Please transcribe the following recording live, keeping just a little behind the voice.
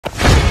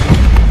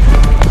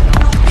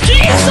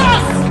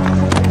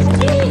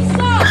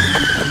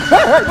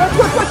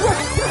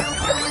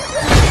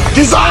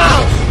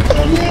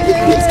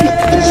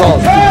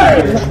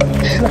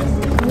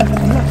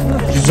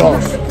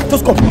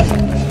Just come.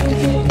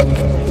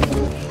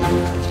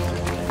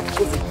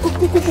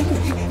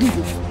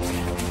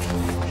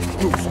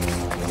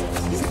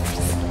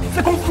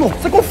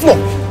 Second floor.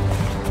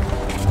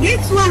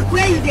 This work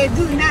where you they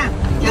do now,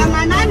 your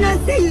man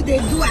not say you they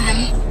do am.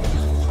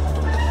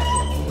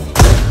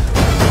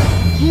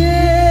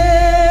 Yeah.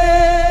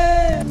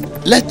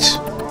 Let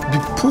the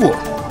poor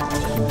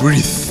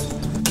breathe.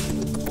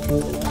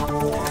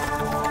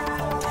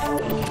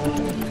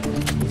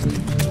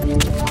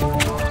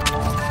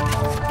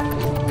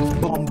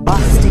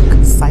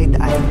 Bombastic side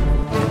eye.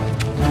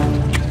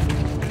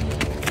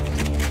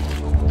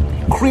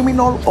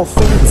 Criminal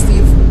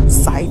offensive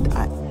side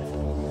eye.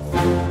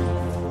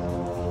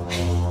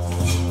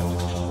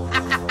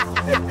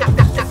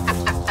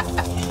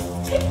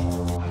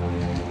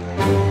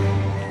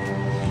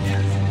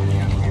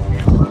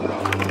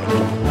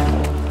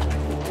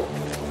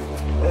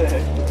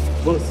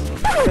 Boss,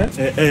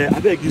 I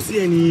beg, you see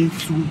any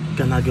two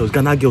Ghana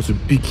girls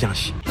with big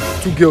cash?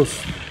 2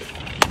 girls.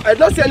 I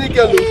don't see any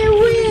girl. You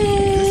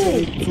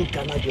see two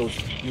Ghana girls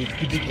with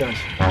big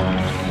cash?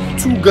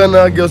 2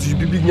 Ghana girls with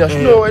big nash.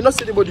 No, I don't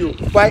see anybody.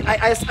 But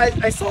I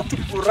saw 2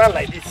 people run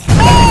like this.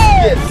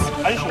 Yes.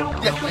 Are you sure?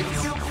 Yes, like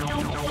this.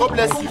 God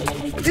bless you.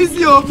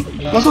 Easy, oh.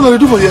 That's what I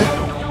do for you.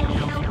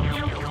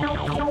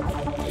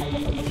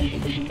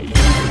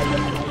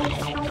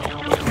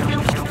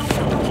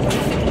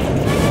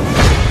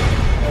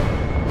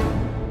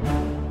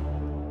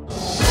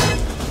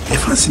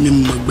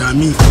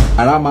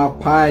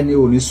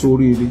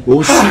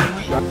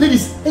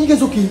 Ladies, are you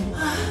guys okay?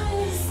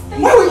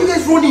 Why were you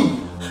guys running?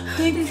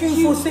 Thank you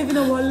for saving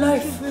our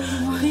life.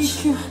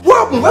 Thank you. What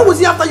happened? Why was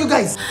he after you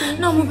guys?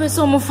 No, my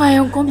person on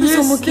fire.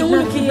 Yes, they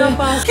want to kidnap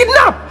us.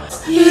 Kidnap?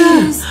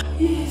 Yes.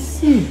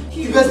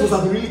 You guys must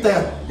have been really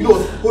tired. You know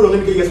what? Hold on, let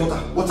me get you guys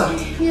water. Water.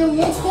 Yeah,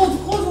 what? Cold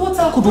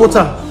water. Cold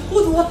water.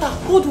 Cold water.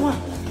 Cold one.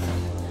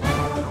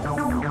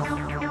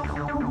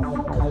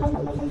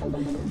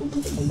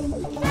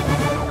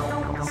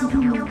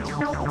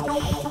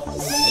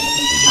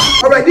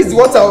 Alright, this is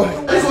water.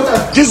 This is water.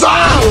 Jesus!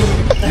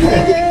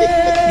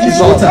 This is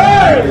water.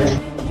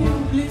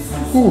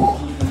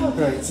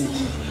 Alright, take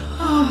it.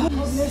 God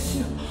bless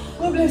you.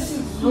 God bless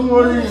you. Don't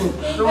worry.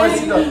 Don't worry,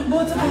 sit down.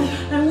 But I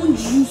want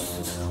juice.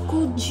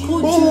 Cold juice.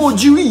 Oh,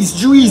 juice.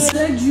 I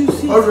like juice.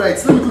 Alright,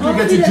 let me quickly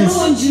get you juice.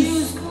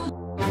 Juice.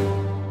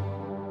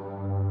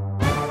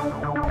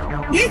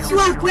 This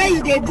work where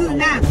you they do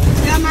now,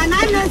 your man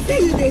not say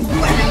you they do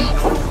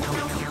am.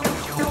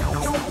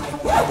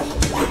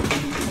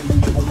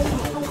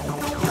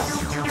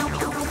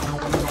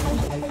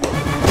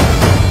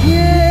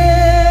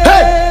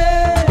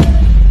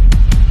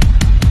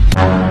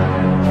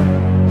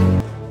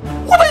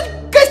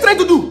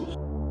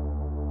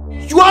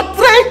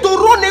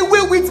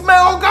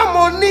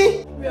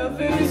 We are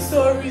very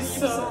sorry,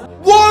 sir.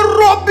 What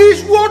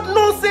rubbish, what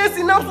nonsense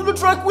in absolute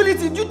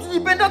tranquility due to the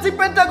pedantic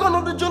pentagon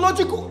of the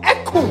geological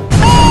echo.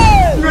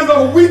 Hey! You guys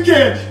are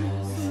wicked.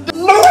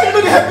 Now why they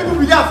not help people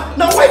with that?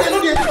 Now why they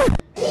not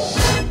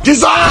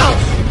Jesus!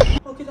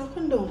 Okay, now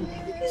calm down.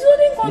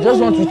 You just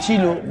want to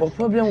chill, but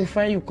problem will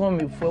find you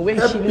coming for where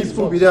help chilling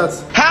people with that.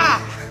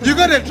 Ha! You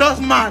gotta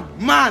trust man.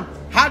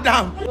 Hard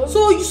down.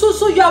 So you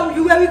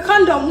were with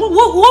condom.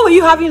 What were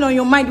you having on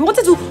your mind? You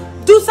wanted to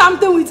do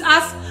something with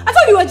us? I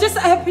thought you were just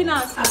helping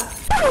us.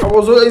 I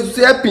was always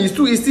helping. It's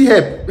still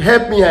help.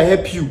 Help me, I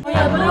help you.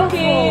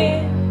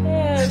 Okay.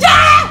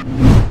 Yeah!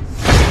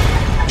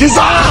 Jesus!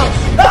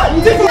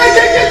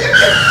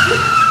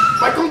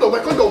 My condom.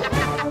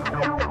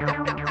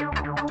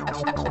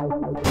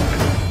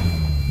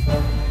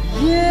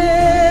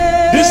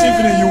 Yeah! This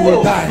evening you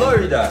will die.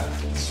 Florida,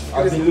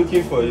 I've been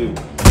looking for you.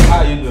 How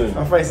are you doing?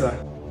 I'm fine, sir.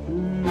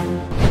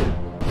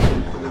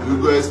 You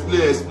go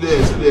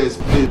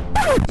explain.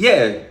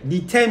 Yeah,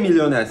 the 10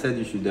 million I said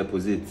you should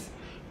deposit.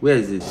 Where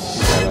is it?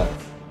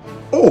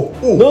 Oh.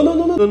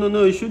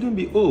 No, it shouldn't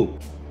be. Oh.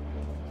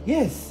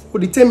 Yes. For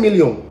the 10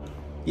 million?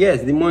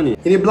 Yes, the money.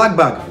 In a black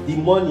bag? The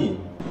money.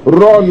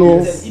 Rono.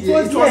 Yes, it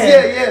was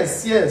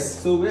yes.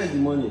 So where's the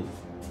money?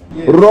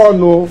 Yes.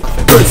 Rono.